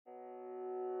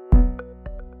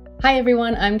Hi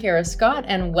everyone, I'm Kara Scott,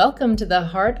 and welcome to the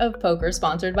Heart of Poker,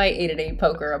 sponsored by 888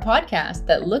 Poker, a podcast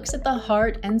that looks at the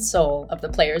heart and soul of the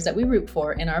players that we root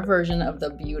for in our version of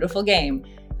the beautiful game.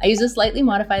 I use a slightly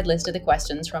modified list of the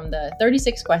questions from the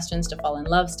 36 Questions to Fall in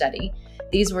Love study.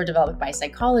 These were developed by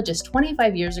psychologists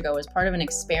 25 years ago as part of an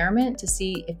experiment to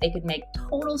see if they could make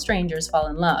total strangers fall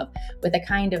in love with a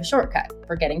kind of shortcut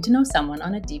for getting to know someone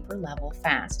on a deeper level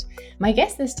fast. My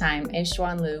guest this time is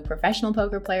Xuan Liu, professional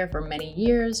poker player for many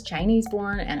years,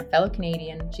 Chinese-born and a fellow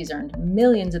Canadian. She's earned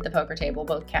millions at the poker table,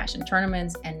 both cash and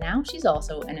tournaments, and now she's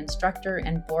also an instructor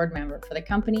and board member for the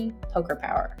company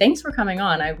PokerPower. Thanks for coming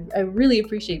on. I really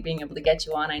appreciate being able to get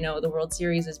you on. I know the World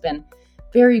Series has been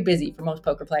very busy for most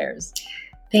poker players.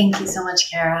 Thank you so much,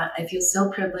 Kara. I feel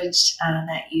so privileged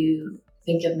that you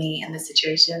think of me in this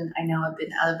situation. I know I've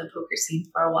been out of the poker scene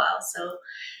for a while, so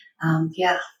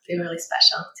feel really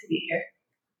special to be here.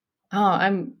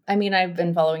 I've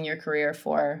been following your career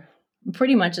for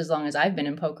pretty much as long as I've been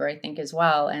in poker, I think, as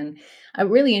well. And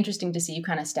really interesting to see you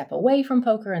kind of step away from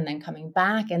poker and then coming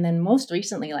back. And then most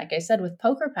recently, like I said, with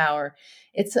PokerPower,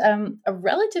 it's a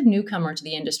relative newcomer to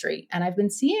the industry. And I've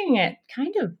been seeing it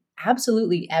kind of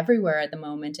absolutely everywhere at the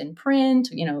moment in print,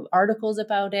 articles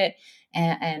about it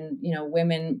and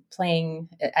women playing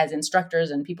as instructors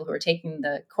and people who are taking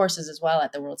the courses as well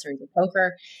at the World Series of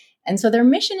Poker. And so their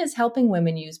mission is helping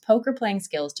women use poker playing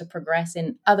skills to progress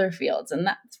in other fields. And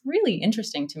that's really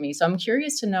interesting to me. So I'm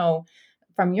curious to know,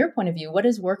 from your point of view, what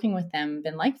has working with them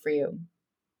been like for you?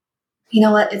 You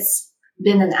know what? It's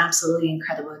been an absolutely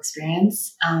incredible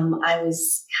experience. I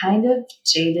was kind of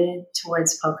jaded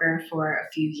towards poker for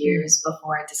a few years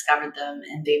before I discovered them.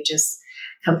 And they've just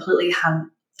completely hung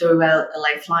throughout a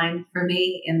lifeline for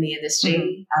me in the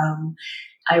industry.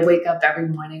 I wake up every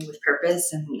morning with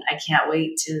purpose, and I can't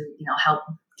wait to, help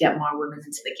get more women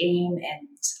into the game. And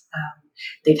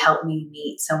they've helped me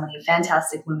meet so many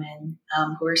fantastic women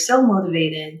who are so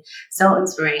motivated, so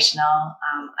inspirational.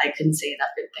 I couldn't say enough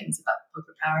good things about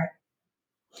PokerPower.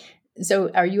 So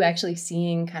are you actually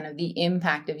seeing kind of the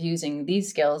impact of using these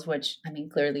skills, which,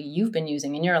 clearly you've been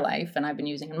using in your life and I've been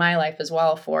using in my life as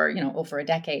well for, over a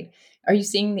decade. Are you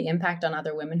seeing the impact on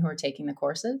other women who are taking the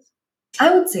courses?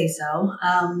 I would say so.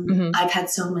 I've had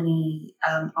so many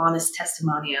honest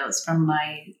testimonials from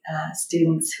my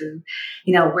students who,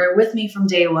 were with me from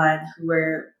day one, who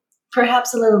were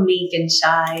perhaps a little meek and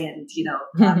shy and,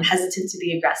 hesitant to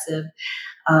be aggressive.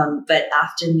 But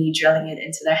after me drilling it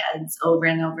into their heads over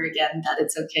and over again, that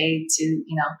it's okay to,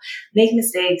 make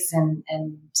mistakes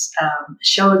and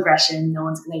show aggression. No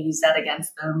one's going to use that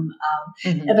against them.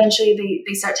 Eventually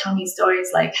they start telling me stories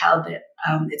like how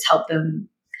it's helped them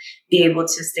be able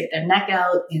to stick their neck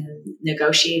out in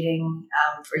negotiating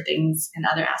for things in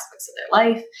other aspects of their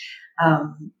life,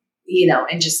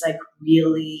 and just like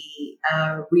really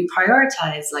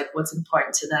reprioritize like what's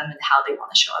important to them and how they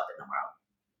want to show up in the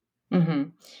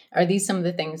world. Are these some of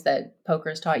the things that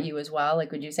poker's taught you as well?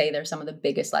 Like, would you say they're some of the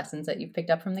biggest lessons that you've picked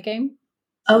up from the game?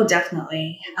 Oh,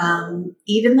 definitely.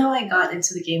 Even though I got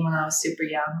into the game when I was super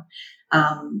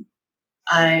young,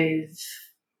 I've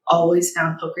always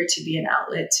found poker to be an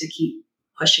outlet to keep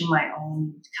pushing my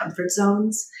own comfort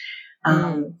zones,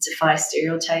 defy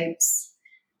stereotypes,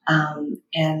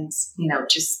 and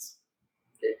just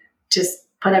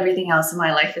put everything else in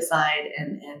my life aside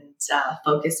and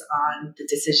focus on the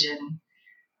decision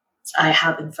I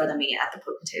have in front of me at the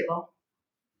poker table.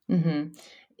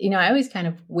 I always kind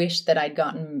of wish that I'd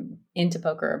gotten into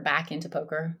poker or back into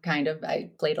poker. Kind of, I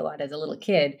played a lot as a little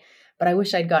kid, but I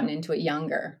wish I'd gotten into it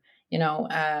younger.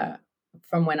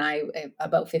 From when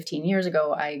about 15 years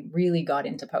ago, I really got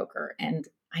into poker and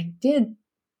I did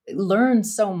learn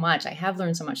so much. I have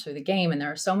learned so much through the game. And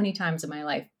there are so many times in my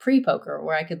life pre-poker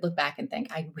where I could look back and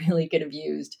think I really could have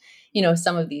used,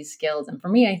 some of these skills. And for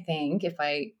me, I think if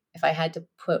I had to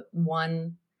put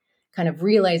one kind of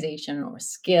realization or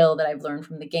skill that I've learned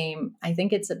from the game, I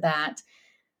think it's that,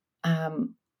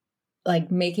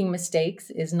 like making mistakes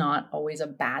is not always a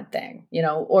bad thing,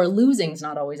 or losing is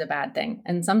not always a bad thing.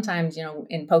 And sometimes,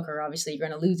 in poker, obviously you're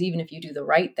going to lose even if you do the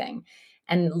right thing.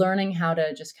 And learning how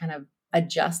to just kind of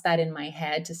adjust that in my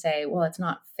head to say, well, it's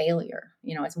not failure.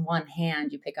 It's one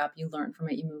hand you pick up, you learn from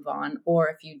it, you move on. Or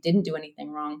if you didn't do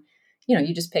anything wrong,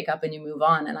 you just pick up and you move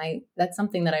on. And that's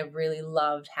something that I've really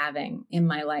loved having in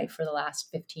my life for the last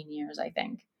 15 years, I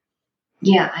think.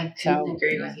 Yeah, I couldn't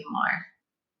agree with you more.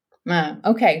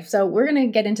 Okay, so we're going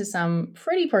to get into some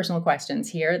pretty personal questions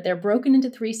here. They're broken into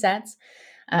 3 sets.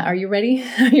 Are you ready?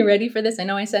 Are you ready for this? I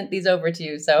know I sent these over to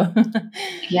you, so.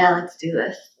 Yeah, let's do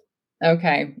this.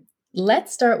 Okay,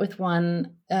 let's start with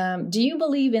one. Do you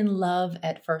believe in love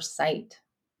at first sight?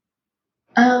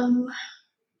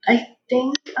 I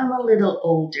think I'm a little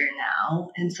older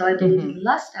now, and so I believe in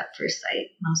lust at first sight,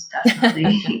 most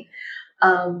definitely.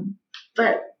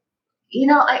 But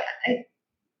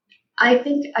I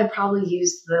think I probably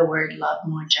use the word love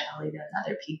more generally than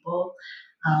other people.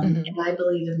 And I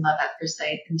believe in love at first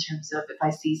sight in terms of if I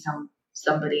see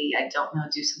somebody I don't know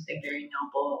do something very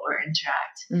noble or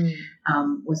interact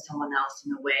with someone else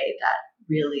in a way that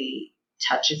really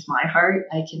touches my heart,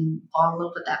 I can fall in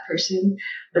love with that person.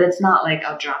 But it's not like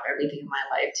I'll drop everything in my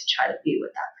life to try to be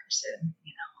with that person.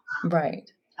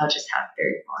 Right. I'll just have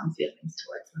very fond feelings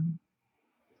towards them.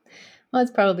 Well, it's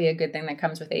probably a good thing that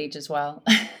comes with age as well.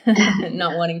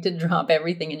 Not wanting to drop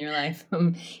everything in your life,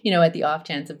 at the off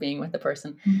chance of being with the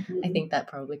person. I think that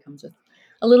probably comes with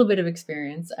a little bit of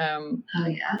experience.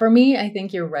 For me, I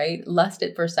think you're right. Lust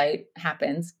at first sight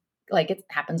happens. Like it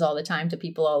happens all the time to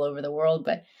people all over the world.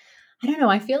 But I don't know.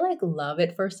 I feel like love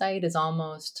at first sight is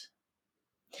almost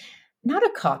not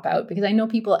a cop out, because I know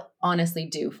people honestly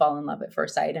do fall in love at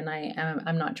first sight, and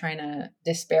I'm not trying to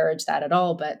disparage that at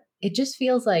all, but it just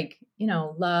feels like,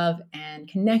 love and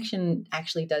connection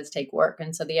actually does take work.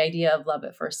 And so the idea of love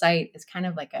at first sight is kind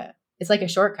of it's like a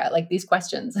shortcut, like these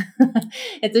questions.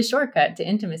 It's a shortcut to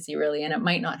intimacy, really, and it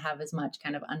might not have as much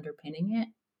kind of underpinning it.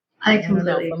 I don't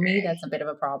know. For me, that's a bit of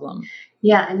a problem.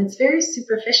 Yeah, and it's very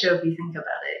superficial if you think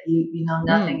about it. You know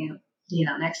nothing,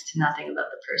 next to nothing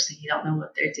about the person. You don't know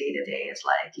what their day-to-day is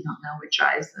like. You don't know what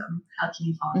drives them. How can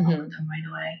you fall in love with them right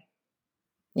away?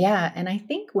 Yeah. And I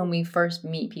think when we first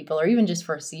meet people, or even just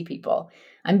first see people,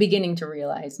 I'm beginning to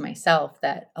realize myself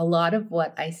that a lot of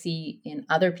what I see in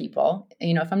other people,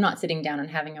 if I'm not sitting down and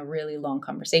having a really long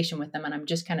conversation with them and I'm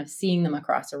just kind of seeing them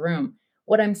across a room,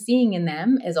 what I'm seeing in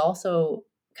them is also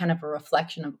kind of a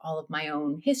reflection of all of my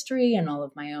own history and all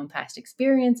of my own past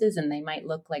experiences. And they might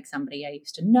look like somebody I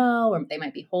used to know, or they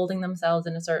might be holding themselves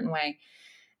in a certain way.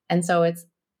 And so it's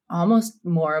almost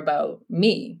more about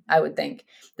me, I would think.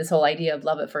 This whole idea of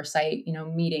love at first sight,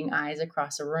 meeting eyes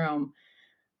across a room,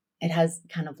 it has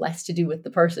kind of less to do with the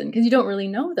person because you don't really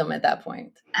know them at that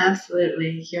point.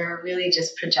 Absolutely. You're really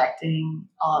just projecting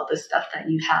all the stuff that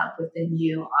you have within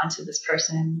you onto this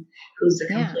person who's a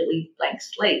completely blank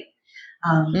slate.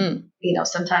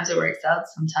 Sometimes it works out,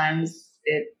 sometimes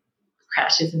it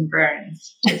crashes and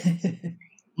burns. Just,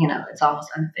 it's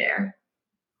almost unfair.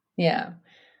 Yeah.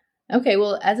 Okay,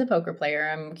 well, as a poker player,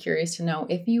 I'm curious to know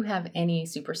if you have any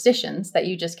superstitions that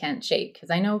you just can't shake. Because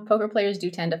I know poker players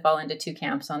do tend to fall into two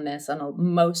camps on this. And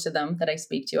most of them that I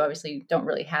speak to obviously don't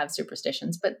really have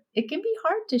superstitions, but it can be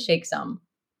hard to shake some.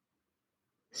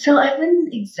 So I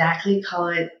wouldn't exactly call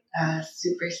it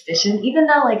superstition, even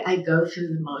though I go through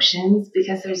the motions,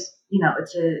 because there's,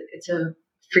 it's a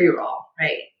free roll,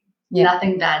 right? Yeah.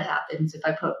 Nothing bad happens if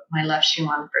I put my left shoe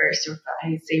on first, or if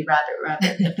I say rather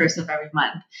the first of every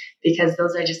month, because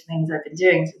those are just things I've been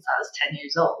doing since I was 10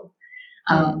 years old.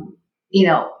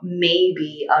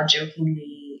 Maybe I'll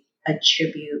jokingly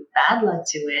attribute bad luck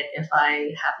to it if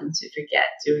I happen to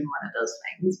forget doing one of those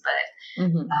things, but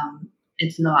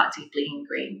it's not deeply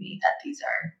ingrained in me that these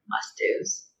are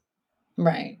must-dos.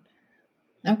 Right.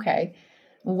 Okay.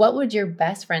 What would your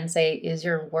best friend say is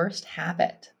your worst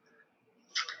habit?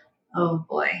 Oh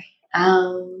boy.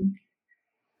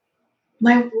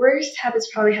 My worst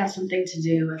habits probably have something to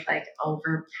do with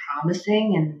over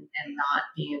promising and not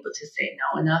being able to say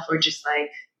no enough, or just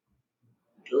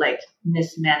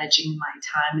mismanaging my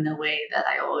time in a way that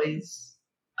I always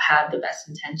have the best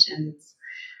intentions,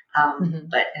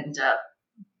 but end up,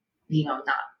 not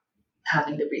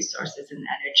having the resources and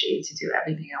energy to do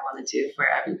everything I want to do for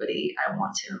everybody I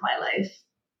want to in my life.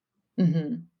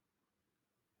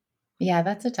 Yeah,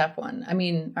 that's a tough one. I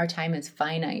mean, our time is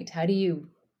finite. How do you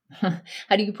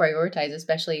prioritize,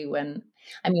 especially when,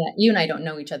 you and I don't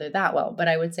know each other that well, but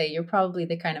I would say you're probably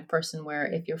the kind of person where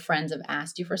if your friends have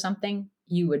asked you for something,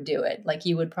 you would do it. Like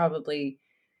you would probably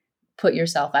put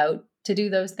yourself out to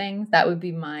do those things. That would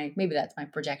be maybe that's my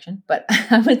projection, but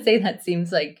I would say that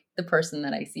seems like the person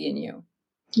that I see in you.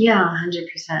 Yeah, 100%.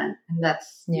 And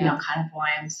that's, kind of why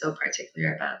I'm so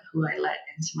particular about who I let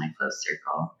into my close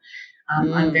circle.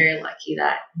 I'm very lucky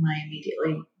that my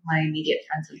immediate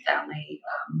friends and family,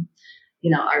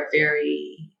 are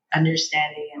very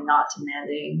understanding and not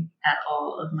demanding at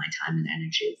all of my time and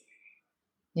energy.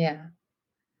 Yeah.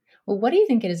 Well, what do you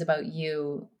think it is about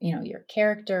you, your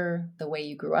character, the way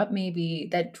you grew up maybe,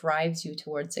 that drives you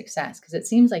towards success? Because it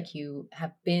seems like you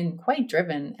have been quite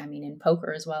driven, in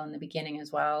poker as well, in the beginning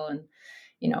as well, and,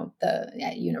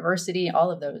 at university,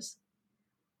 all of those.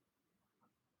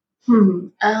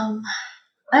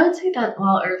 I would say that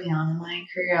while early on in my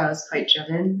career, I was quite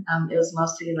driven. It was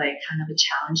mostly like kind of a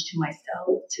challenge to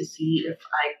myself to see if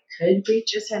I could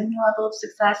reach a certain level of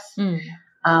success.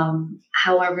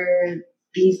 However,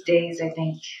 these days, I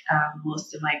think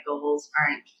most of my goals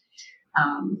aren't,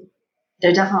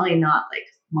 they're definitely not like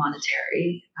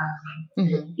monetary.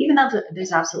 Even though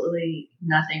there's absolutely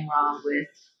nothing wrong with,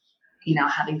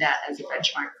 having that as a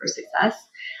benchmark for success.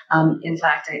 In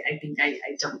fact, I think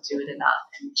I don't do it enough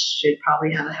and should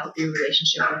probably have a healthier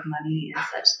relationship with money and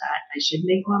such that I should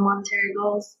make more monetary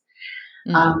goals.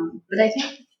 But I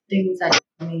think things that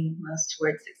drive me most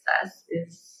towards success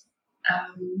is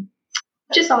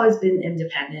I've just always been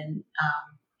independent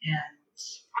and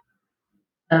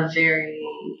a very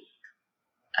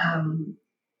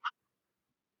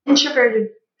introverted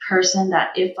person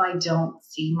that if I don't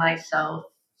see myself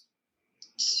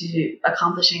to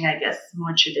accomplishing, I guess,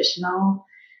 more traditional,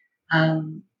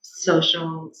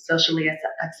 socially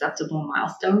acceptable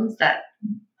milestones that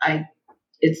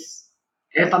it's,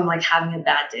 if I'm like having a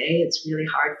bad day, it's really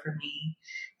hard for me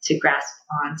to grasp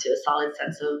onto a solid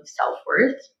sense of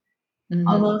self-worth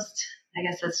almost. I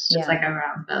guess that's just like a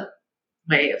roundabout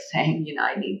way of saying,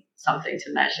 I need something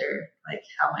to measure like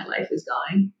how my life is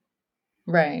going.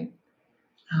 Right.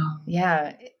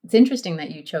 Yeah. It's interesting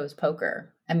that you chose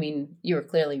poker. I mean, you were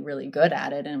clearly really good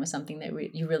at it and it was something that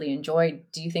you really enjoyed.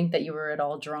 Do you think that you were at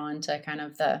all drawn to kind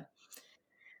of the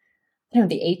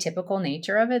atypical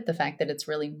nature of it? The fact that it's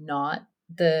really not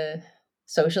the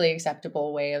socially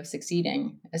acceptable way of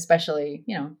succeeding, especially,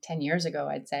 10 years ago,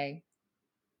 I'd say.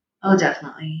 Oh,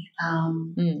 definitely.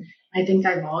 I think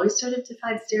I've always sort of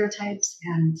defied stereotypes,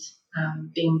 and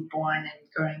being born and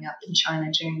growing up in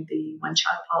China during the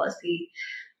one-child policy,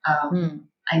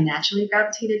 I naturally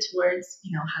gravitated towards,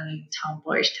 having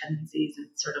tomboyish tendencies and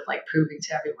sort of like proving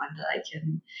to everyone that I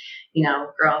can,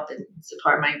 grow up and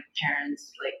support my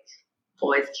parents like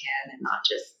boys can and not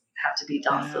just have to be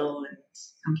docile and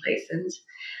complacent.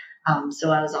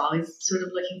 So I was always sort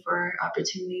of looking for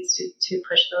opportunities to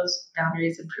push those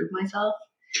boundaries and prove myself.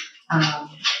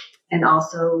 And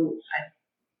also,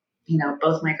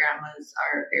 both my grandmas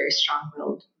are very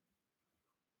strong-willed,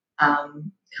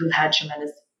 who had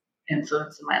tremendous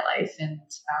influence in my life. And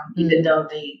even though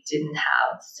they didn't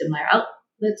have similar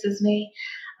outlets as me,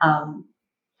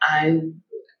 I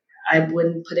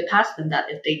wouldn't put it past them that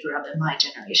if they grew up in my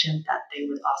generation, that they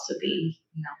would also be,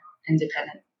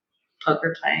 independent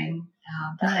poker playing.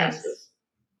 Nice.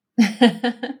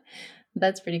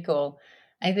 That's pretty cool.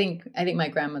 I think my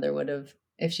grandmother would have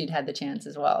if she'd had the chance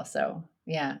as well. So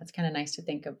yeah, it's kind of nice to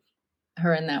think of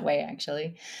her in that way,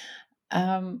 actually.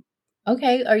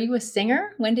 Okay, are you a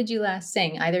singer? When did you last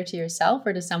sing, either to yourself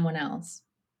or to someone else?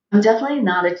 I'm definitely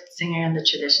not a singer in the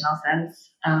traditional sense.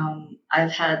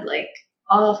 I've had like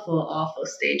awful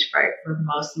stage fright for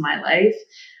most of my life.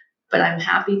 But I'm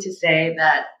happy to say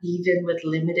that even with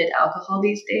limited alcohol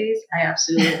these days, I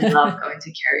absolutely love going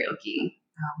to karaoke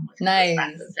with close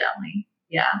friends and family.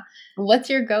 Yeah. What's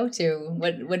your go-to?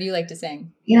 What do you like to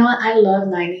sing? You know what? I love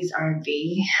 90s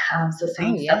R&B. So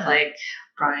singing stuff like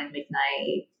Brian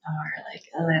McKnight or like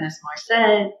Alanis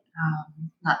Morissette.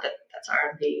 Not that that's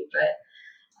R&B, but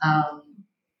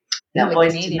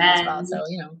Boys to Men as well. So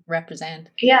represent.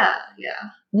 Yeah.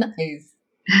 Nice.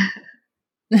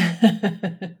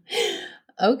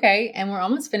 Okay, and we're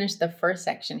almost finished the first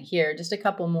section here. Just a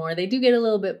couple more. They do get a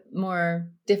little bit more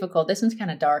difficult. This one's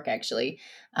kind of dark, actually.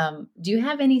 Do you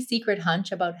have any secret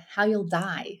hunch about how you'll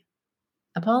die?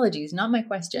 Apologies, not my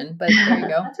question, but there you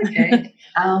go. That's okay.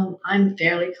 I'm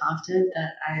fairly confident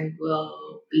that I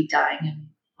will be dying in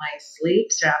my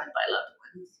sleep, surrounded by loved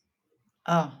ones.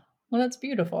 Oh, well, that's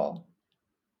beautiful.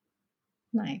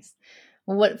 Nice.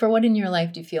 Well, what in your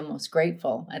life do you feel most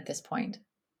grateful at this point?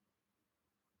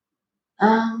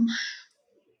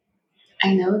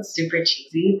 I know it's super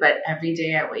cheesy, but every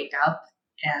day I wake up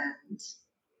and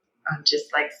I'm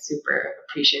just like super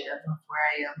appreciative of where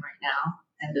I am right now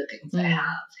and the things I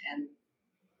have and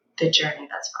the journey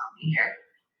that's brought me here.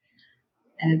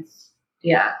 And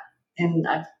and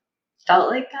I've felt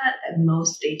like that at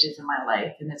most stages in my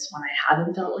life. And it's when I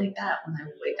haven't felt like that, when I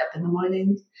wake up in the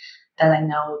morning, that I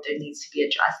know there needs to be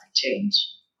a drastic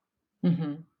change.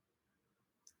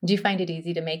 Do you find it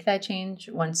easy to make that change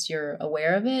once you're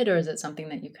aware of it? Or is it something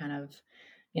that you kind of,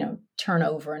 turn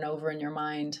over and over in your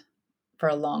mind for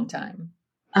a long time?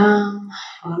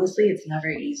 Honestly, it's never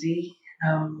easy.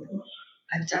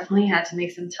 I've definitely had to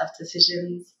make some tough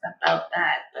decisions about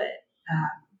that, but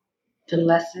the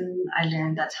lesson I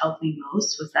learned that's helped me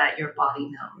most was that your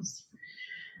body knows.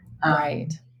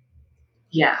 Right.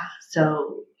 Yeah.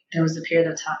 So there was a period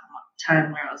of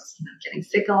time where I was, getting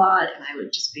sick a lot, and I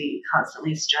would just be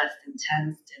constantly stressed and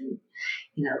tensed and,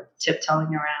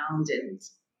 tiptoeing around and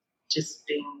just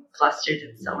being flustered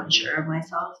and so unsure of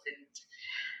myself.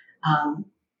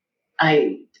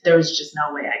 And there was just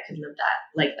no way I could live that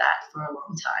like that for a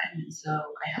long time. And so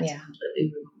I had to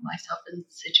completely remove myself in the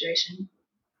situation.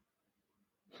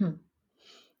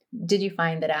 Did you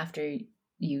find that after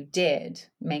you did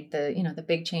make the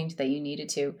big change that you needed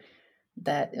to,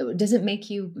 that does it make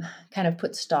you kind of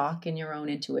put stock in your own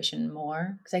intuition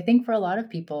more? Because I think for a lot of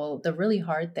people, the really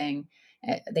hard thing,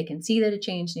 they can see that a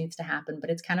change needs to happen, but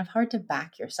it's kind of hard to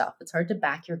back yourself. It's hard to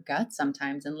back your gut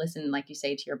sometimes and listen, like you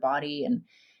say, to your body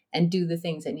and do the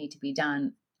things that need to be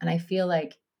done. And I feel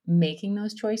like making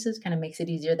those choices kind of makes it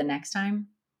easier the next time.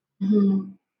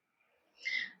 Mm-hmm.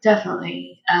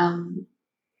 Definitely.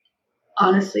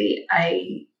 Honestly,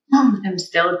 I am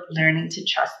still learning to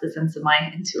trust the sense of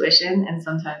my intuition, and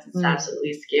sometimes it's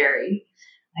absolutely scary,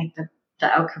 like the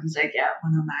outcomes I get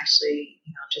when I'm actually,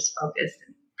 just focused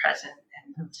and present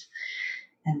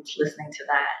and listening to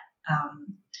that.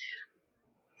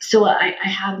 So I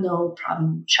have no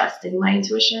problem trusting my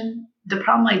intuition. The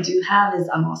problem I do have is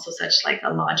I'm also such like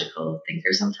a logical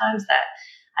thinker sometimes that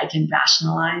I can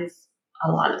rationalize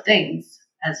a lot of things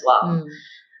as well.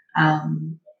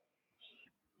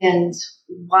 And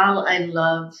while I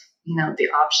love, the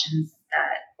options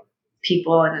that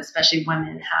people and especially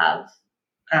women have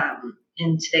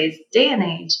in today's day and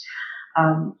age,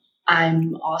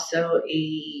 I'm also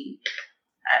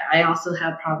I also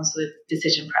have problems with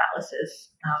decision paralysis.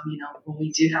 When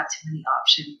we do have too many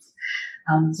options,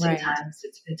 sometimes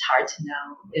it's hard to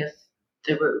know if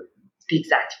the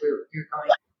exact route you're going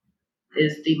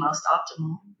is the most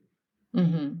optimal.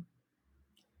 Mm-hmm.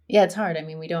 Yeah, it's hard. I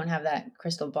mean, we don't have that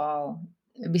crystal ball.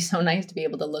 It'd be so nice to be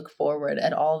able to look forward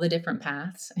at all the different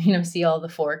paths, see all the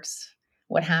forks,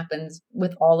 what happens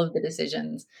with all of the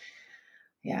decisions.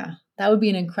 Yeah, that would be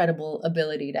an incredible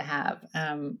ability to have.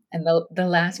 And the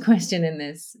last question in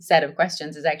this set of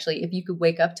questions is actually, if you could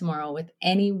wake up tomorrow with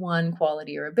any one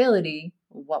quality or ability,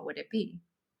 what would it be?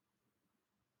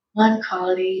 One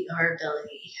quality or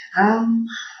ability.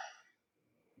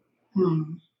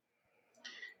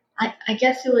 I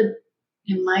guess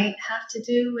it might have to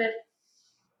do with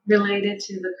related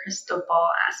to the crystal ball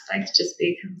aspect, just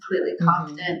be completely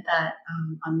confident that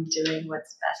I'm doing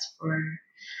what's best for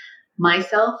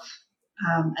myself.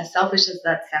 As selfish as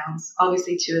that sounds,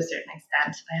 obviously to a certain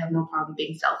extent, I have no problem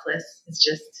being selfless. It's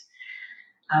just,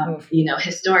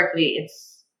 historically,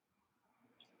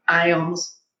 I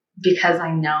almost, because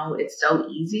I know it's so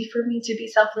easy for me to be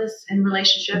selfless in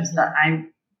relationships that I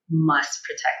must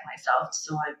protect myself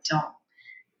so I don't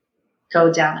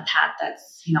go down a path that's,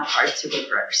 hard to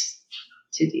reverse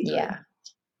too deeply. Yeah.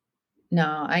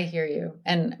 No, I hear you.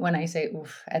 And when I say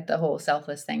oof at the whole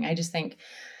selfless thing, I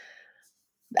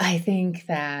think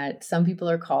that some people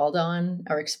are called on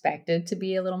or expected to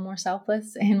be a little more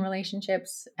selfless in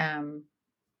relationships.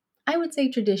 I would say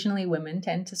traditionally women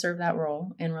tend to serve that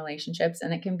role in relationships,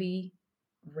 and it can be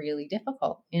really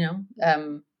difficult,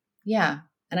 yeah.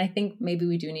 And I think maybe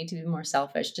we do need to be more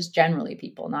selfish, just generally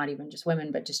people, not even just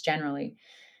women, but just generally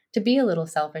to be a little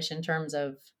selfish in terms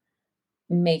of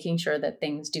making sure that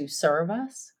things do serve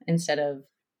us instead of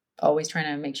always trying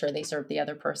to make sure they serve the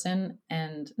other person,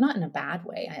 and not in a bad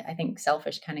way. I think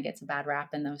selfish kind of gets a bad rap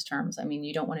in those terms. I mean,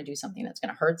 you don't want to do something that's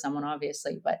going to hurt someone,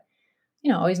 obviously, but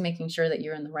always making sure that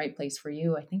you're in the right place for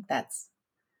you. I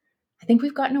think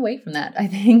we've gotten away from that. I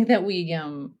think that we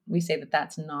say that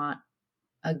that's not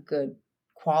a good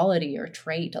quality or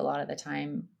trait a lot of the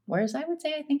time, whereas I would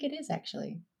say I think it is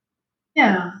actually.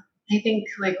 Yeah, I think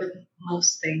like with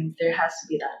most things, there has to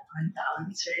be that fine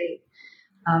balance, right?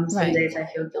 Some days I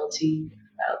feel guilty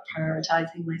about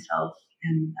prioritizing myself,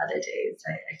 and other days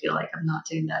I feel like I'm not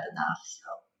doing that enough. So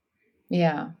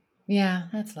yeah,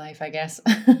 that's life, I guess.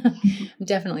 I'm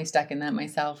definitely stuck in that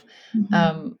myself.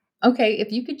 Okay,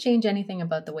 if you could change anything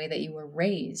about the way that you were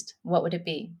raised, what would it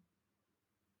be?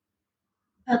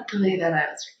 Not the way that I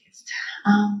was raised.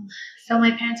 So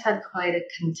my parents had quite a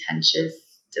contentious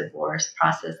divorce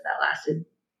process that lasted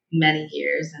many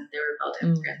years, and they were both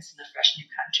immigrants in a fresh new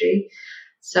country.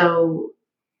 So,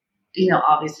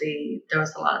 obviously there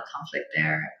was a lot of conflict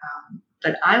there.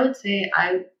 But I would say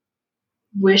I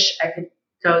wish I could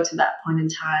go to that point in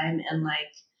time and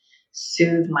like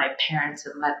soothe my parents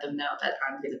and let them know that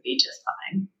I'm going to be just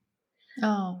fine.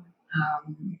 Oh.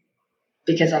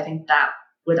 Because I think that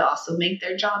would also make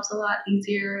their jobs a lot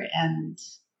easier. And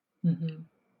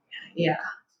yeah,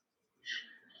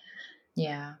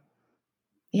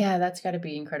 that's got to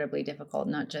be incredibly difficult,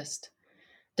 not just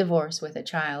divorce with a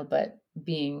child, but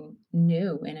being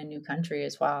new in a new country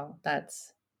as well.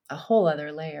 That's a whole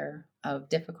other layer of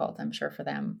difficult, I'm sure, for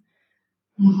them.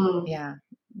 Mm-hmm. Yeah.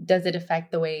 Does it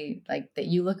affect the way like that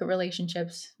you look at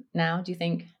relationships now? Do you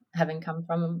think, having come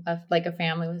from a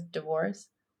family with divorce?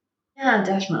 Yeah,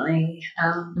 definitely.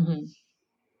 Mm-hmm.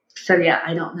 So yeah,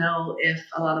 I don't know if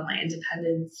a lot of my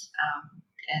independence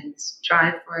and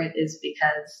drive for it is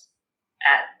because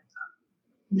at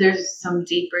there's some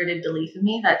deep rooted belief in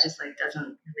me that just like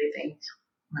doesn't really think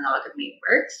monogamy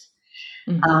works.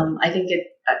 Mm-hmm. I think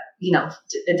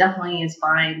it definitely is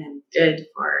fine and good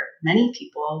for many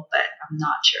people, but I'm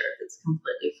not sure if it's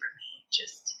completely for me.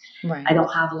 Just I Right.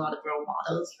 don't have a lot of role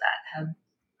models that have,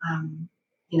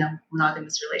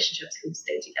 monogamous relationships who've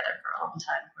stayed together for a long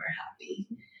time who are happy.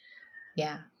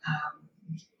 Yeah. Um,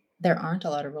 There aren't a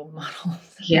lot of role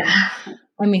models. yeah.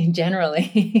 I mean, generally,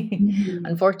 Mhm.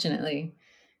 unfortunately.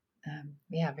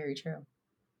 Yeah, very true.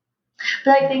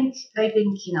 But Yeah. I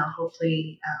think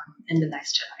hopefully in the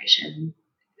next generation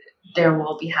there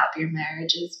will be happier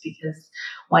marriages because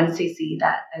once they see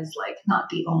that as like not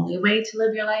the only way to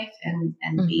live your life and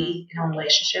Mm-hmm. be in a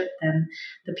relationship, then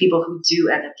the people who do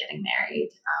end up getting married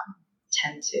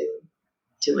tend to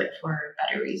do it for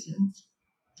better reasons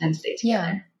and stay Yeah.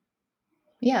 together.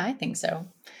 Yeah, I think so.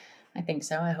 I think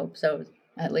so. I hope so,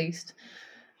 at least.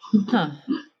 Huh.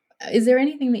 Is there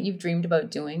anything that you've dreamed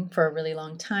about doing for a really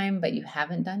long time, but you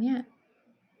haven't done yet?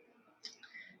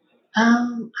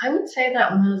 I would say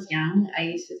that when I was young, I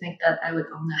used to think that I would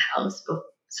own a house,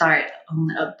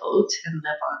 own a boat and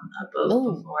live on a boat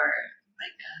Oh, before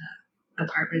like an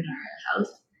apartment or a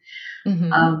house.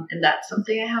 mm-hmm. And that's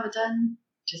something I haven't done,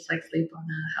 just like sleep on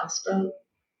a houseboat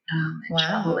and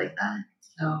travel like Wow. that.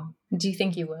 So, Do you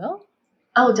think you will?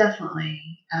 oh, definitely.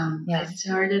 I Yeah.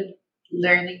 started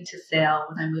learning to sail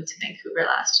when I moved to Vancouver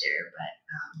last year,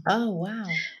 but Oh, wow.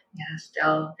 yeah,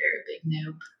 still a very big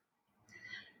noob.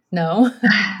 No.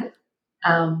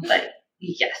 But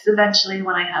yes, eventually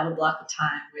when I have a block of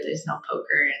time where there's no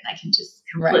poker and I can just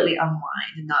Right. completely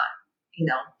unwind and not,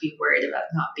 be worried about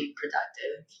not being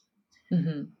productive.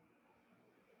 Mm-hmm.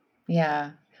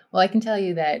 Yeah. Well, I can tell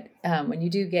you that when you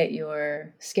do get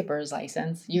your skipper's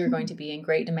license, you're going to be in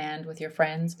great demand with your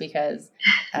friends because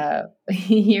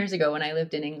years ago when I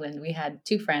lived in England, we had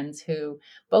two friends who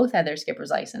both had their skipper's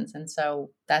license. And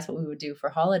so that's what we would do for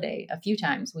holiday. A few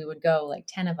times we would go, like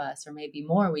 10 of us or maybe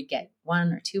more. We'd get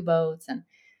one or two boats and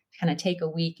kind of take a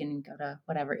week and go to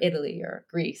whatever, Italy or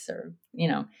Greece or.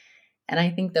 And I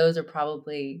think those are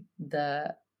probably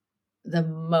the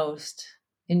most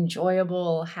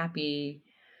enjoyable, happy,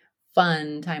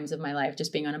 fun times of my life,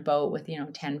 just being on a boat with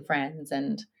 10 friends.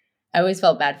 And I always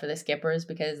felt bad for the skippers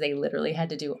because they literally had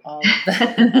to do all of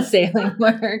the sailing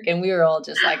work, and we were all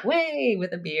just like way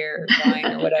with a beer or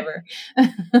wine or whatever.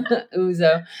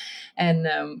 Ouzo.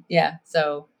 And yeah,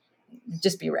 so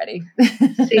just be ready.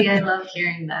 See, I love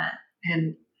hearing that.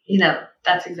 And,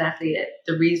 that's exactly it.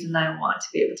 The reason I want to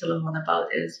be able to live on a boat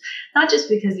is not just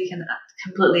because you can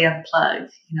completely unplug,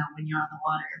 when you're on the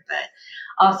water, but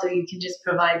also you can just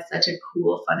provide such a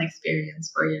cool, fun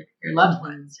experience for your loved Mhm.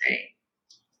 ones, right?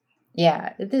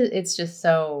 Yeah, it's just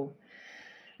so,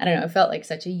 I don't know, it felt like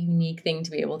such a unique thing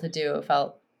to be able to do. It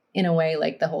felt in a way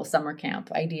like the whole summer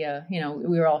camp idea.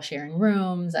 We were all sharing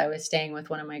rooms. I was staying with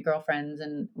one of my girlfriends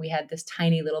and we had this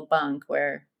tiny little bunk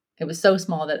where it was so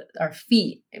small that our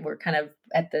feet were kind of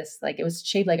at this, like it was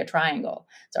shaped like a triangle.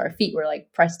 So our feet were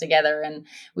like pressed together and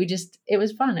it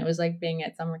was fun. It was like being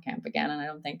at summer camp again. And I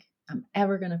don't think I'm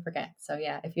ever going to forget. So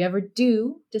yeah, if you ever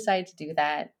do decide to do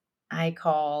that, I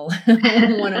call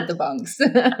one of the bunks.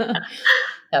 That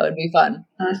would be fun.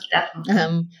 Most definitely.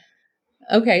 Um,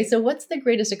 okay, so what's the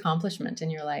greatest accomplishment in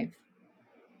your life?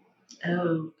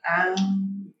 Oh,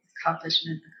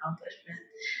 accomplishment.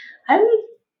 I would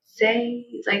say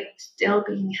like still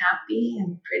being happy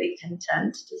and pretty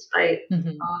content despite Hmm.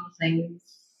 all the things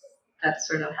that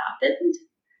sort of happened.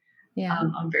 Yeah,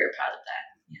 I'm very proud of that.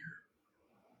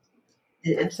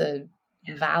 Yeah, that's it's a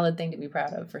yeah. valid thing to be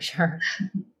proud of for sure.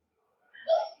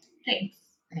 Thanks.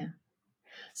 Yeah.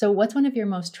 So, what's one of your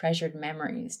most treasured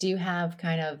memories? Do you have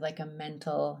kind of like a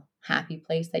mental happy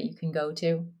place that you can go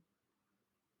to?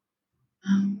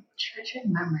 Treasured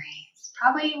memories.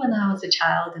 Probably when I was a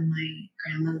child and my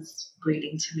grandma's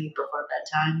reading to me before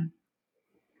bedtime.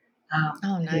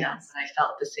 Oh, nice. When I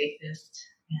felt the safest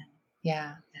and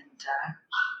Yeah.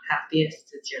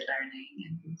 happiest as you're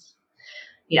learning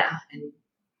and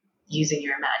using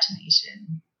your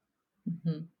imagination.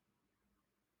 Hmm.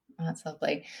 That's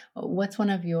lovely. What's one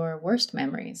of your worst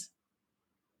memories?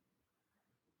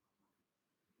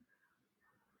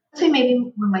 I'd say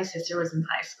maybe when my sister was in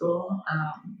high school,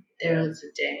 there was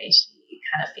a day she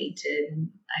kind of fainted, and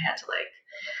I had to like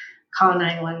call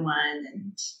 911,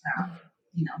 and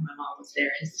my mom was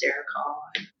there hysterical,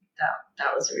 and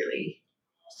that was a really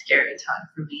scary time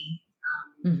for me.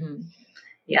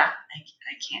 Yeah,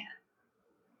 I can't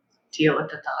deal with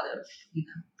the thought of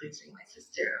losing my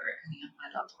sister or any of my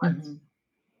loved ones.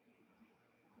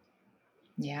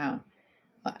 Yeah.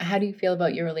 How do you feel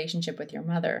about your relationship with your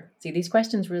mother? See, these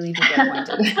questions really do get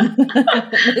pointed.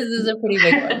 This is a pretty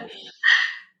big one.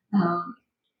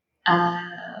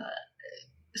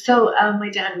 So my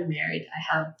dad remarried. I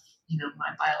have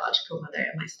my biological mother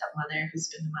and my stepmother, who's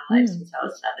been in my life since I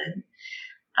was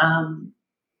 7.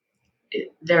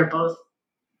 They're both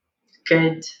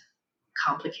good,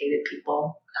 complicated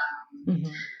people.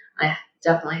 I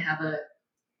definitely have a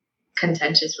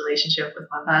contentious relationship with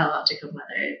my biological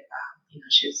mother.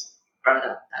 She was brought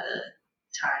up at a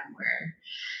time where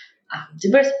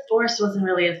divorce wasn't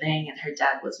really a thing, and her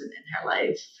dad wasn't in her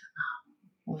life.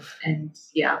 And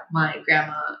yeah, my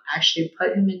grandma actually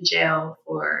put him in jail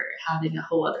for having a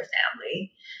whole other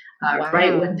family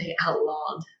right when they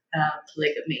outlawed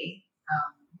polygamy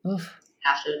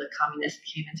after the communists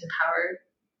came into power.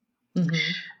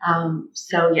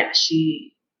 So yeah,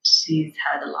 she's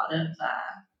had a lot of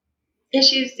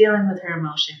issues dealing with her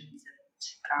emotions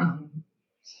and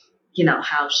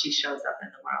how she shows up in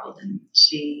the world, and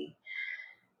she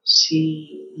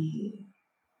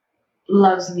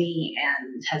loves me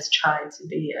and has tried to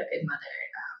be a good mother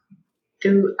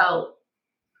throughout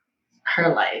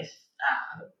her life,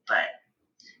 but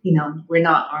we're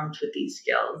not armed with these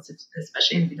skills,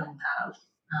 especially if we don't have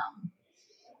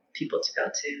people to go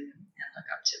to and look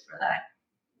up to for that.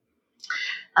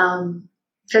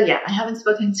 So yeah, I haven't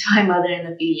spoken to my mother in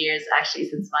a few years, actually,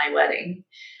 since my wedding.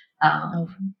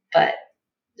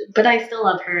 But I still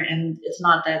love her, and it's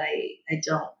not that I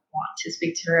don't want to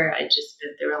speak to her. I just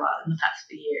been through a lot in the past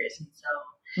few years, and so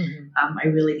I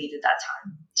really needed that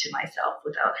time to myself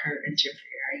without her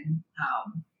interfering.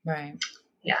 Right.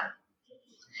 Yeah.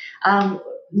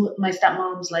 My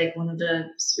stepmom's like one of the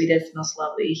sweetest, most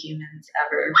lovely humans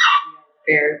ever.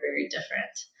 We are very, very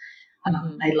different.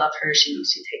 I love her. She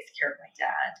takes care of my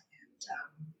dad,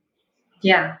 and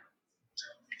yeah,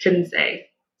 I couldn't say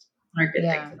more good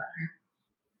things about her.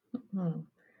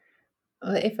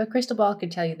 If a crystal ball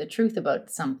could tell you the truth about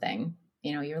something,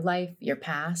 your life, your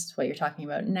past, what you're talking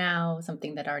about now,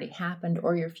 something that already happened,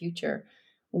 or your future,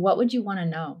 what would you want to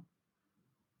know?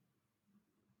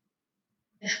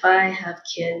 If I have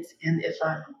kids and if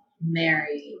I'm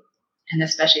married, and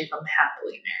especially if I'm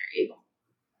happily married.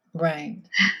 Right.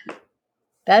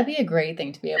 That'd be a great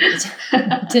thing to be able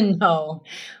to know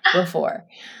before.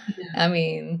 Yeah. I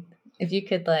mean, if you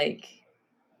could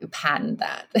patent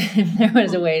that, if there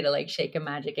was a way to shake a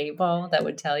magic 8-ball that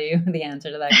would tell you the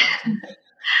answer to that question,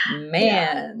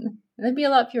 man, there'd be a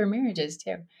lot fewer marriages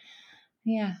too.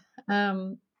 Yeah.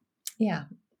 Yeah.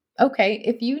 Okay.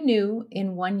 If you knew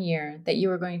in 1 year that you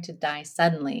were going to die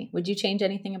suddenly, would you change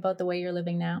anything about the way you're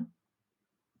living now?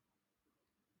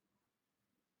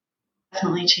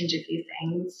 Definitely change a few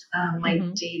things. My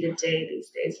day-to-day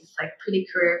these days is pretty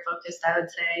career focused, I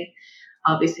would say.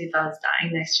 Obviously, if I was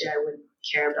dying next year, I wouldn't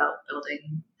care about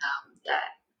building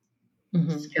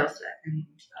that skill set and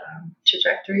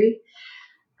trajectory.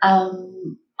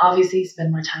 Obviously,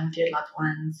 spend more time with your loved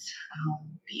ones,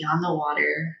 be on the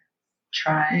water,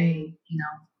 try,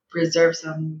 reserve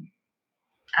some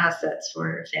assets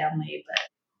for family,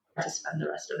 but to spend the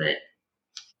rest of it,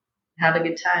 have a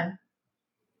good time.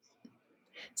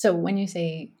 So when you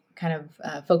say kind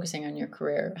of focusing on your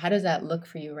career, how does that look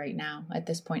for you right now at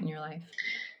this point in your life?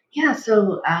 Yeah,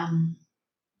 so I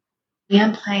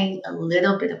am playing a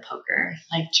little bit of poker.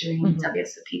 During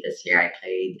WSOP this year,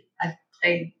 I've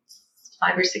played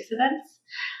 5 or 6 events.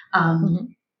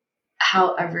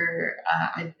 However,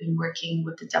 I've been working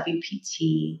with the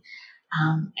WPT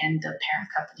and the parent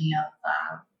company of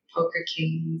Poker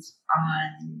Kings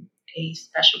on a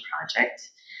special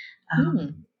project.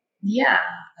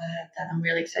 That I'm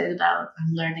really excited about.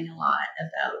 I'm learning a lot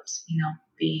about,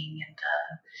 being in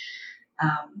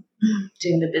the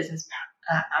doing the business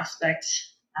aspect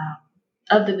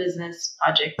of the business,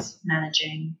 project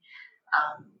managing,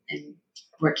 and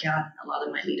working on a lot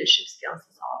of my leadership skills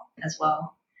as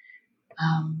well.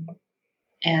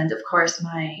 And of course,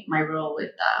 my role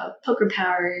with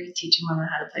PokerPower, teaching women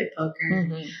how to play poker,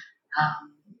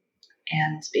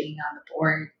 and being on the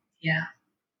board. Yeah.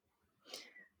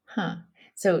 Huh.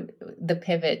 So the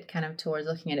pivot kind of towards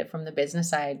looking at it from the business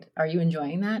side, are you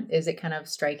enjoying that? Is it kind of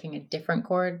striking a different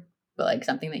chord, but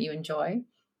something that you enjoy?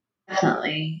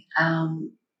 Definitely.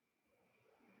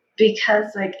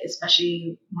 Because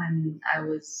especially when I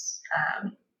was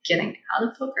getting out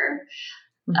of poker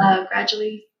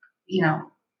gradually.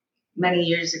 Many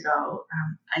years ago,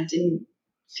 I didn't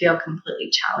feel completely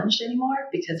challenged anymore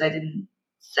because I didn't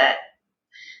set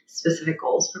specific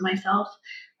goals for myself.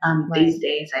 These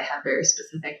days, I have very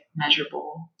specific,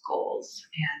 measurable goals,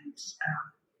 and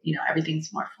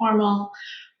everything's more formal.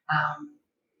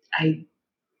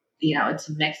 It's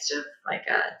a mix of like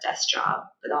a desk job,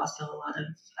 but also a lot of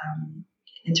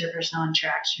interpersonal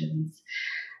interactions.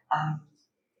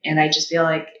 And I just feel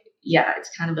like,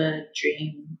 it's kind of a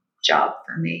dream job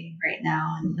for me right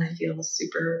now. And I feel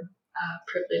super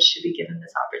privileged to be given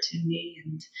this opportunity.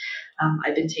 And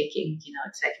I've been taking,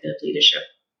 executive leadership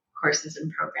courses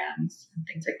and programs and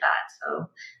things like that. So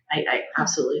I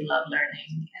absolutely love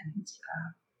learning,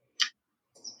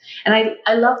 and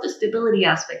I love the stability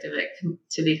aspect of it,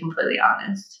 to be completely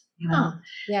honest.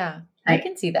 Yeah, I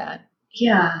can see that.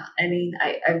 Yeah, I mean,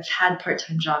 I've had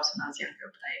part-time jobs when I was younger,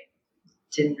 but I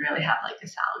didn't really have like a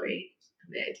salary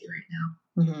the way I do right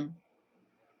now.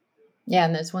 Yeah,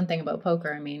 and there's one thing about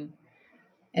poker. I mean,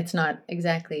 it's not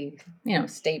exactly,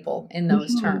 stable in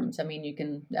those terms. I mean, you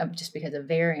can, just because of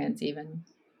variance even.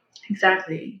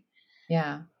 Exactly.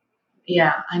 Yeah.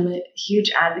 Yeah, I'm a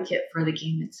huge advocate for the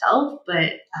game itself,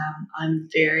 but I'm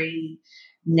very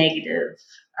negative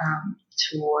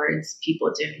towards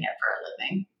people doing it for a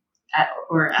living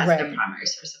or as their primary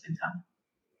source of income.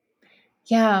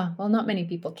 Yeah, well, not many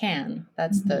people can.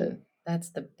 That's the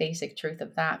basic truth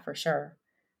of that, for sure.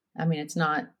 I mean, it's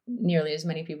not nearly as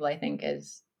many people, I think,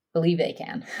 as believe they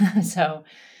can. So,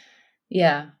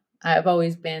 yeah, I've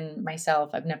always been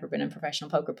myself. I've never been a professional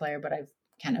poker player, but I've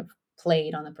kind of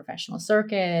played on the professional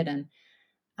circuit, and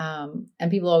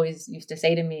people always used to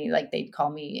say to me, like, they'd call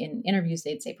me in interviews,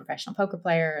 they'd say professional poker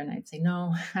player, and I'd say,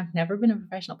 no, I've never been a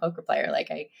professional poker player. Like,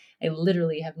 I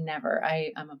literally have never.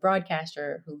 I'm a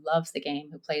broadcaster who loves the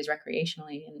game, who plays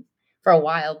recreationally, and for a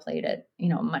while played at a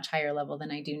much higher level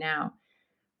than I do now.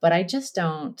 But I just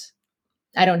don't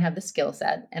have the skill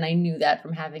set. And I knew that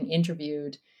from having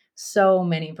interviewed so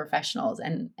many professionals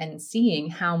and seeing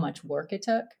how much work it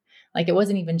took. Like, it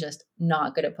wasn't even just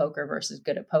not good at poker versus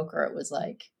good at poker. It was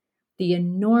like the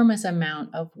enormous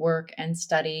amount of work and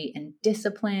study and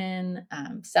discipline,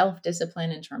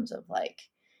 self-discipline in terms of like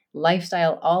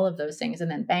lifestyle, all of those things. And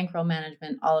then bankroll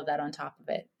management, all of that on top of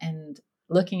it. And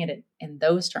looking at it in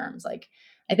those terms, like,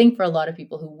 I think for a lot of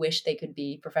people who wish they could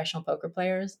be professional poker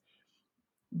players,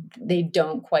 they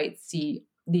don't quite see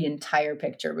the entire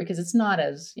picture because it's not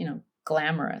as,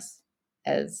 glamorous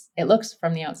as it looks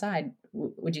from the outside.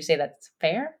 Would you say that's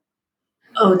fair?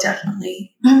 Oh,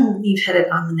 definitely. You've hit it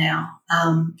on the nail.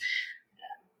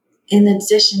 In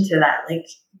addition to that, like,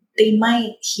 they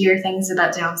might hear things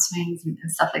about downswings and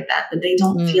stuff like that, but they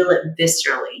don't feel it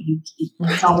viscerally.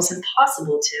 It's almost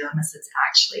impossible to, unless it's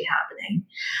actually happening.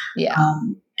 Yeah.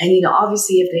 And,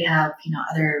 obviously if they have,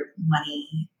 other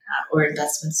money or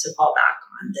investments to fall back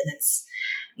on, then it's,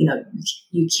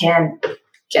 you can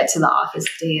get to the office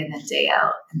day in and day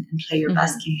out and play your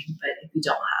best game. But if you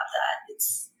don't have that,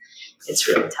 it's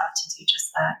really tough to do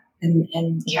just that.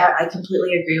 And yeah, I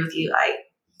completely agree with you.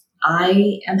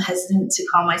 I am hesitant to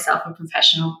call myself a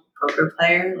professional poker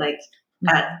player, like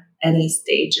at any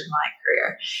stage of my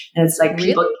career. And it's like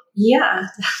people, yeah,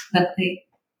 definitely.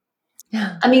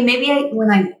 I mean, maybe when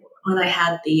I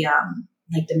had the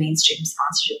like the mainstream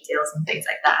sponsorship deals and things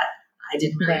like that, I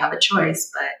didn't really have a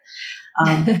choice. But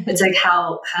it's like,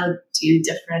 how do you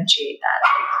differentiate that?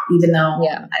 Like, even though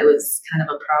I was kind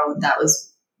of a pro and that was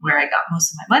where I got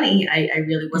most of my money, I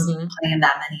really wasn't playing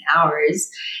that many hours.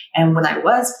 And when I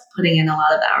was putting in a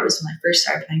lot of hours when I first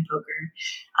started playing poker,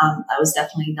 I was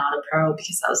definitely not a pro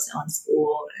because I was still in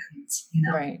school and,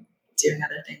 doing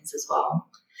other things as well.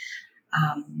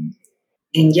 And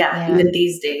even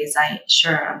these days, I'm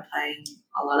playing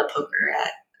a lot of poker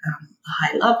at a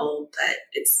high level, but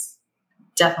it's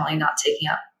definitely not taking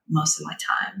up most of my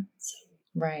time. So.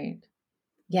 Right.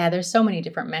 Yeah, there's so many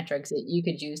different metrics that you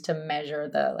could use to measure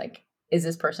the, like, is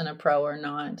this person a pro or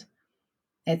not?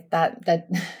 That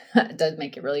does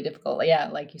make it really difficult. Yeah,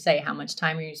 like you say, how much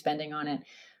time are you spending on it?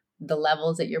 The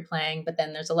levels that you're playing, but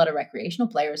then there's a lot of recreational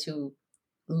players who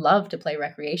love to play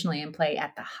recreationally and play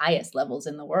at the highest levels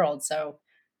in the world. So,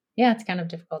 yeah, it's kind of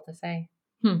difficult to say.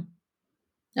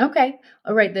 Okay.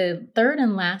 All right. The third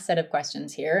and last set of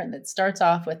questions here that starts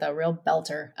off with a real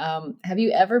belter. Have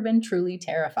you ever been truly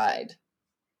terrified?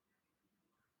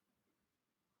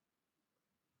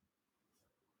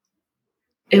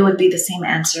 It would be the same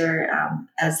answer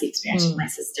as the experience with my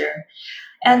sister.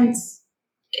 And,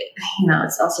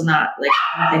 it's also not like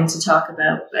anything to talk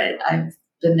about, but I've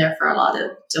been there for a lot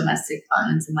of domestic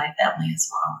violence in my family as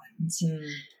well.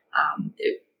 And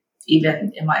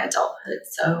even in my adulthood.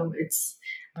 So it's,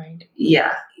 right.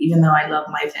 Yeah, even though I love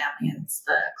my family and it's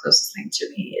the closest thing to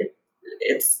me,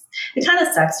 it kind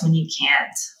of sucks when you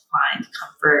can't find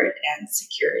comfort and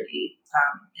security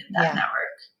in that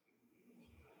network.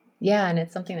 Yeah, and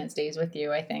it's something that stays with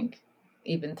you, I think,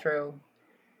 even through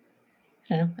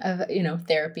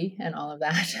therapy and all of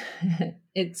that.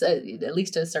 It's at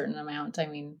least a certain amount. I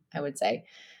mean, I would say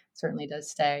certainly does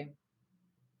stay.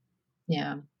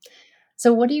 Yeah.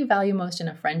 So what do you value most in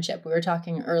a friendship? We were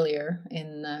talking earlier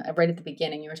right at the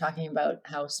beginning, you were talking about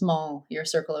how small your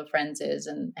circle of friends is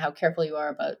and how careful you are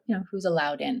about, who's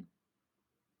allowed in.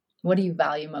 What do you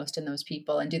value most in those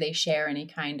people? And do they share any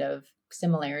kind of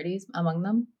similarities among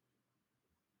them?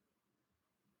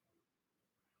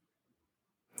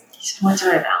 What do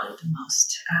I value the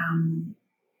most?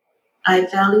 I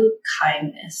value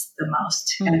kindness the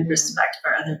most and respect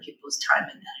for other people's time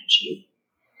and energy.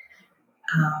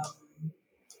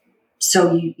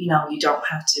 So you don't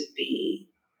have to be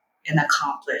an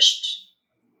accomplished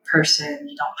person.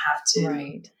 You don't have to,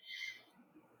 right.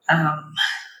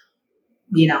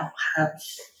 Have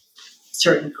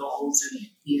certain goals and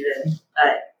even,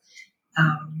 but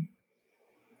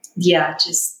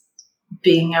just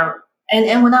being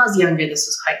and when I was younger, this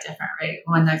was quite different, right?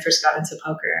 When I first got into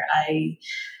poker, I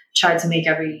tried to make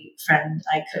every friend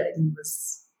I could and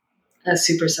was a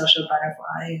super social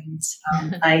butterfly. And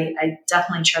I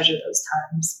definitely treasure those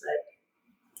times.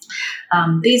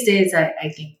 But these days, I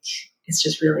think it's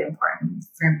just really important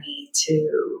for me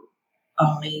to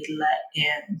only let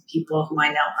in people who I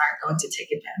know aren't going to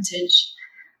take advantage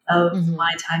of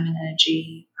my time and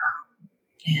energy.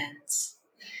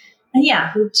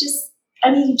 And who just,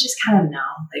 you just kind of know,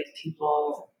 like,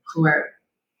 people who are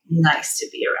nice to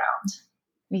be around.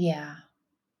 Yeah.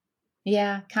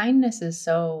 Yeah. Kindness is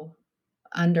so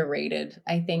underrated,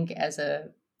 I think, as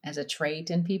a trait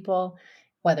in people,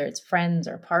 whether it's friends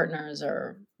or partners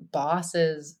or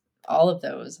bosses, all of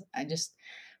those.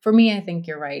 For me, I think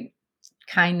you're right.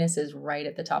 Kindness is right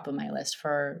at the top of my list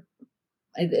for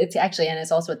it's actually, and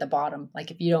it's also at the bottom.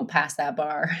 Like if you don't pass that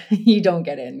bar, you don't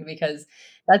get in because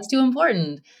that's too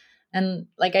important. And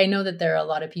like I know that there are a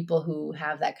lot of people who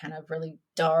have that kind of really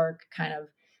dark kind of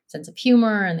sense of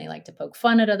humor and they like to poke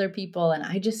fun at other people. And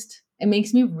it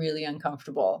makes me really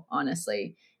uncomfortable,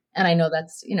 honestly. And I know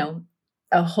that's,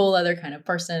 a whole other kind of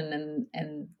person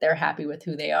and they're happy with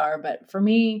who they are. But for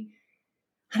me,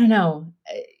 I don't know,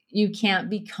 you can't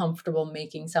be comfortable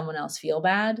making someone else feel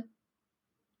bad.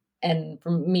 And for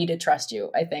me to trust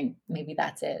you, I think maybe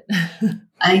that's it.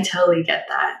 I totally get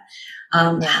that.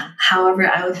 However,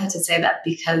 I would have to say that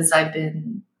because I've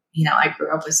been, I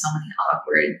grew up with so many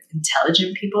awkward,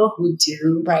 intelligent people who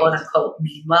do quote unquote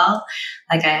mean well.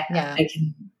 Like I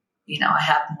can, I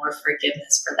have more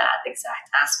forgiveness for that exact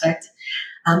aspect.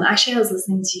 Actually, I was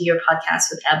listening to your podcast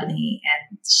with Ebony,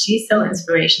 and she's so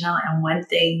inspirational. And one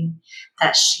thing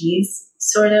that she's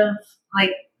sort of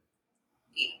like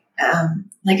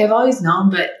I've always known,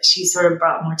 but she sort of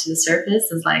brought more to the surface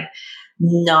is like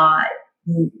not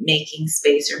making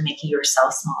space or making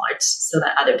yourself smaller so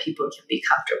that other people can be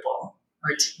comfortable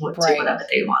or do whatever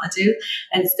they want to do.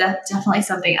 And it's definitely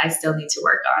something I still need to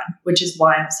work on, which is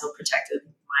why I'm so protective of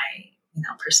my,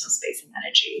 personal space and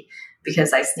energy,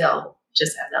 because I still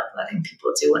just end up letting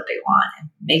people do what they want and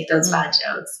make those bad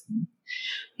jokes.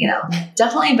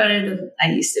 Definitely better than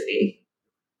I used to be.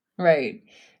 Right.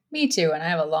 Me too. And I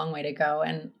have a long way to go.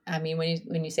 And I mean,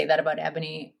 when you say that about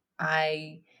Ebony,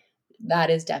 that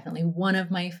is definitely one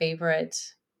of my favorite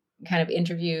kind of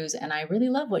interviews. And I really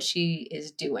love what she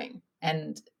is doing.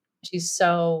 And she's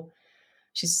so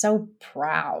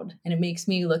proud. And it makes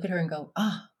me look at her and go,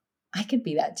 oh, I could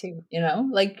be that too.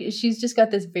 Like she's just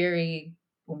got this very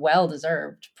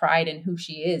well-deserved pride in who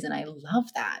she is. And I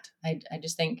love that. I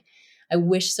just think I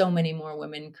wish so many more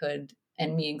women could,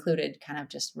 and me included, kind of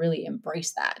just really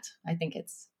embrace that. I think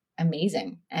it's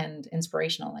amazing and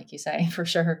inspirational, like you say, for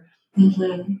sure.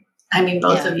 Mm-hmm. I mean,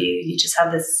 both of you just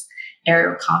have this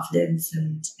air of confidence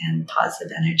and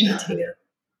positive energy to you.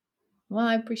 Well,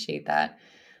 I appreciate that.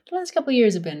 The last couple of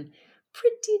years have been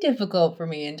pretty difficult for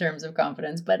me in terms of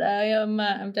confidence, but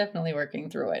I'm definitely working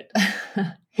through it.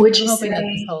 Would you say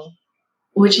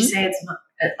it's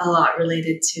a lot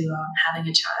related to having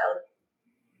a child?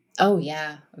 Oh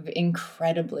yeah,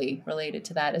 incredibly related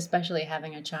to that, especially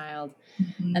having a child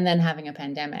and then having a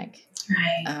pandemic.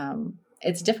 Right.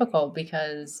 It's difficult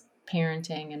because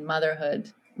parenting and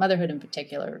motherhood in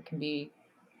particular, can be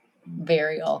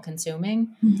very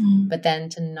all-consuming. But then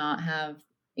to not have,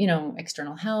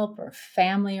 external help or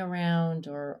family around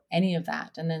or any of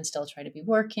that, and then still try to be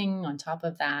working on top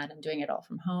of that and doing it all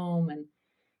from home. And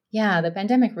Yeah, the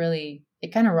pandemic really,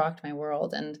 it kind of rocked my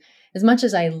world. And as much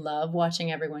as I love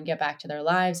watching everyone get back to their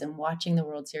lives and watching the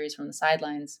World Series from the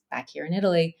sidelines back here in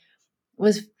Italy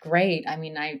was great. I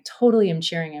mean, I totally am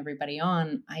cheering everybody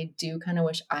on. I do kind of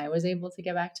wish I was able to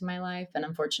get back to my life. And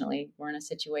unfortunately, we're in a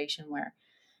situation where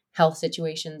health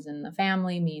situations in the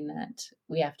family mean that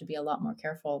we have to be a lot more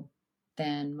careful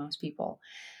than most people.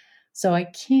 So I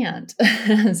can't.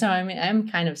 So I mean, I'm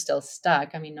kind of still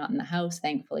stuck. I mean, not in the house,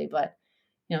 thankfully, but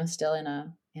still in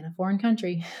a foreign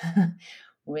country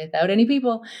without any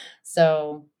people.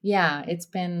 So yeah, it's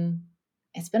been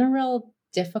a real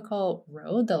difficult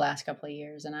road the last couple of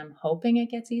years, and I'm hoping it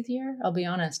gets easier. I'll be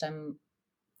honest, I'm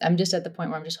just at the point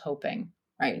where I'm just hoping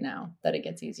right now that it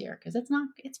gets easier because it's not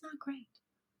great.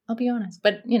 I'll be honest.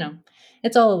 But,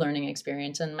 it's all a learning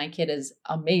experience. And my kid is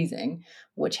amazing,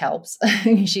 which helps.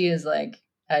 She is like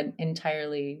an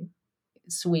entirely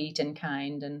sweet and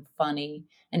kind and funny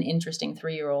and interesting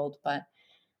 3-year-old. But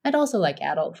I'd also like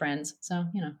adult friends. So,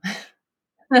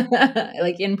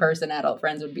 like in person adult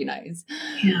friends would be nice.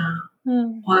 Yeah.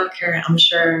 Well, Karen, I'm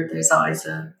sure there's always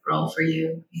a role for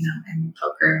you, in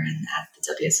poker and at the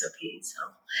WSOP. So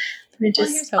we're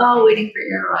just all waiting for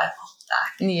your arrival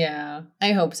back. Yeah,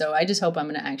 I hope so. I just hope I'm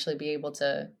going to actually be able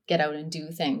to get out and do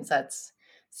things that's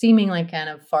seeming like kind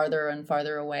of farther and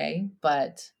farther away.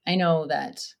 But I know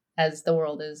that as the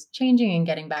world is changing and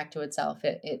getting back to itself,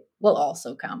 it will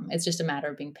also come. It's just a matter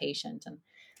of being patient. And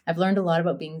I've learned a lot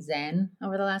about being Zen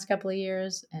over the last couple of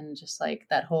years, and just like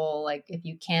that whole, like, if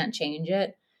you can't change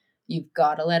it, you've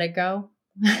got to let it go.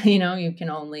 You can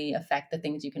only affect the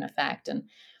things you can affect. And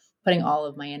putting all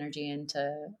of my energy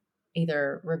into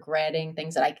either regretting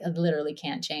things that I literally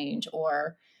can't change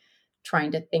or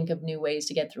trying to think of new ways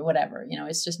to get through whatever,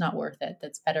 it's just not worth it.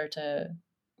 That's better to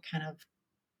kind of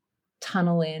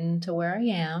tunnel in to where I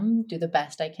am, do the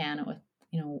best I can with,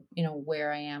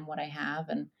 where I am, what I have,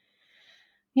 and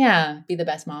yeah, be the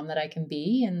best mom that I can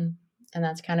be. And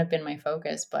that's kind of been my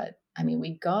focus. But I mean,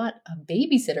 we got a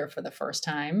babysitter for the first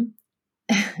time,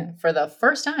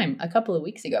 a couple of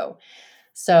weeks ago.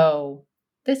 So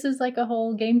this is like a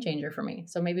whole game changer for me.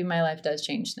 So maybe my life does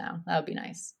change now. That would be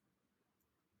nice.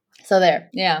 So there.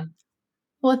 Yeah.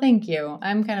 Well, thank you.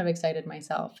 I'm kind of excited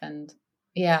myself. And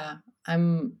yeah,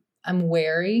 I'm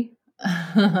wary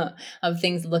of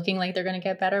things looking like they're going to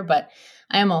get better, but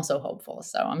I am also hopeful.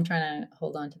 So I'm trying to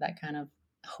hold on to that kind of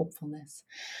hopefulness.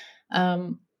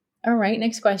 All right.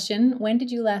 Next question. When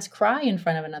did you last cry in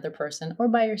front of another person or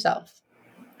by yourself?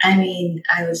 I mean,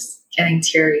 I was getting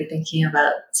teary thinking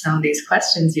about some of these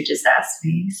questions you just asked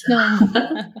me. So.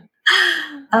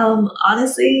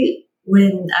 Honestly,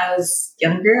 when I was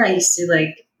younger, I used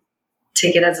to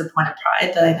take it as a point of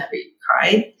pride that I never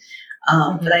cried.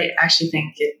 But I actually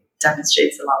think it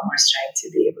demonstrates a lot more strength to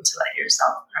be able to let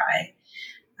yourself cry.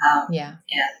 Yeah.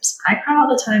 And I cry all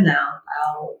the time now.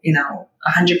 I'll,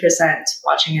 100%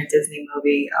 watching a Disney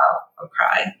movie, I'll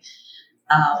cry.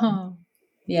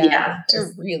 Yeah.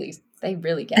 They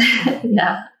really get it.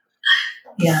 Yeah.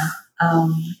 Yeah.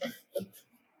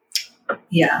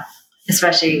 Yeah.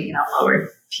 Especially, lower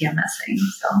PMSing.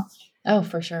 So. Oh,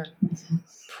 for sure.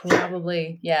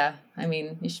 Probably. Yeah. I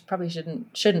mean, you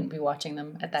shouldn't be watching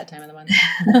them at that time of the month.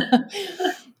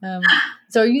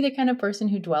 So are you the kind of person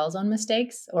who dwells on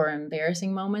mistakes or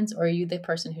embarrassing moments, or are you the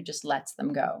person who just lets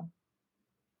them go?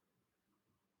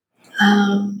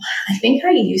 I think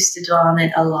I used to dwell on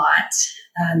it a lot.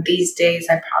 These days,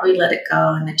 I probably let it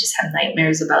go and then just have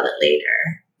nightmares about it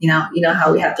later. You know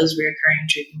how we have those recurring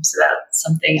dreams about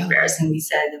something embarrassing we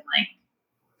said in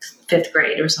 5th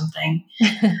grade or something.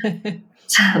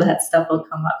 So that stuff will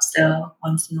come up still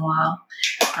once in a while.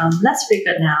 That's pretty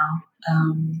good now.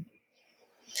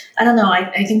 I don't know.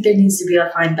 I think there needs to be a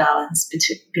fine balance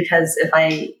because if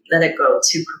I let it go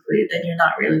too quickly, then you're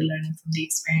not really learning from the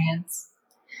experience.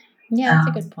 Yeah,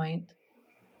 that's a good point.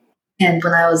 And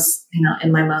when I was,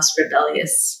 in my most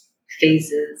rebellious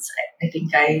phases, I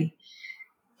think I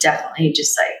definitely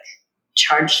just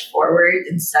charged forward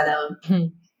instead of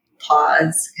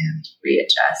pause and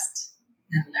readjust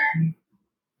and learn.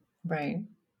 Right.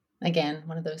 Again,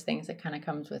 one of those things that kind of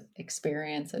comes with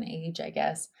experience and age, I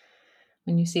guess.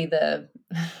 When you see the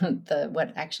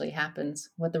what actually happens,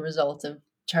 what the results of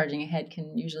charging ahead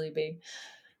can usually be.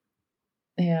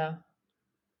 Yeah.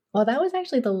 Well, that was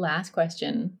actually the last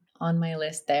question on my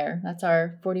list there. That's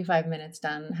our 45 minutes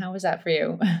done. How was that for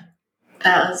you?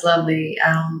 That was lovely.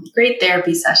 Great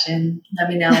therapy session. Let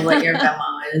me know what your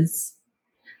memo is.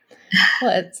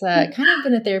 Well, it's kind of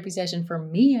been a therapy session for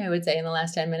me, I would say, in the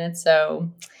last 10 minutes. So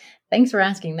thanks for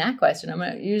asking that question. I'm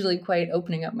not usually quite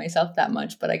opening up myself that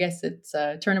much, but I guess it's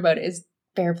turnabout is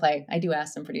fair play. I do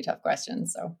ask some pretty tough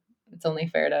questions, so it's only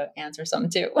fair to answer some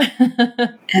too.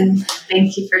 And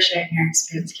thank you for sharing your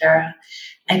experience, Kara.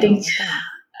 I think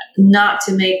not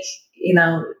to make,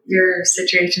 your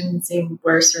situation seem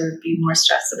worse or be more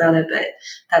stressed about it, but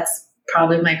that's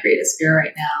probably my greatest fear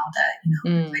right now, that,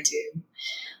 if I do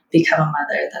become a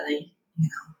mother, that I,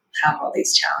 have all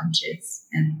these challenges,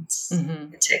 and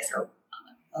it takes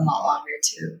a lot longer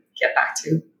to get back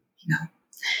to,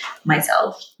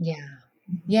 myself.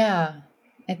 Yeah.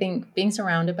 I think being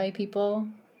surrounded by people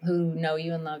who know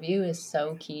you and love you is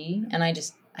so key. And I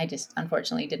just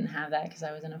unfortunately didn't have that because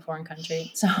I was in a foreign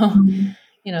country. So,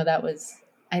 that was,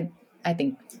 I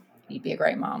think you'd be a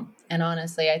great mom. And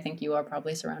honestly, I think you are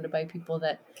probably surrounded by people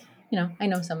that, I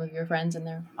know some of your friends and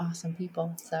they're awesome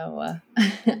people. So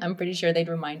I'm pretty sure they'd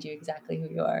remind you exactly who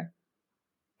you are.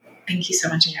 Thank you so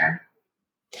much, Kara.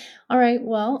 All right.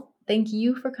 Well, thank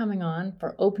you for coming on,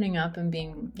 for opening up and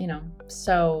being,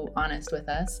 so honest with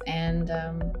us. And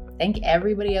thank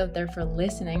everybody out there for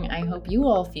listening. I hope you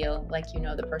all feel like you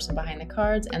know the person behind the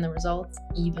cards and the results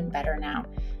even better now.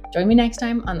 Join me next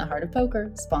time on The Heart of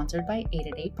Poker, sponsored by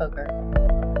 888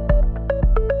 Poker.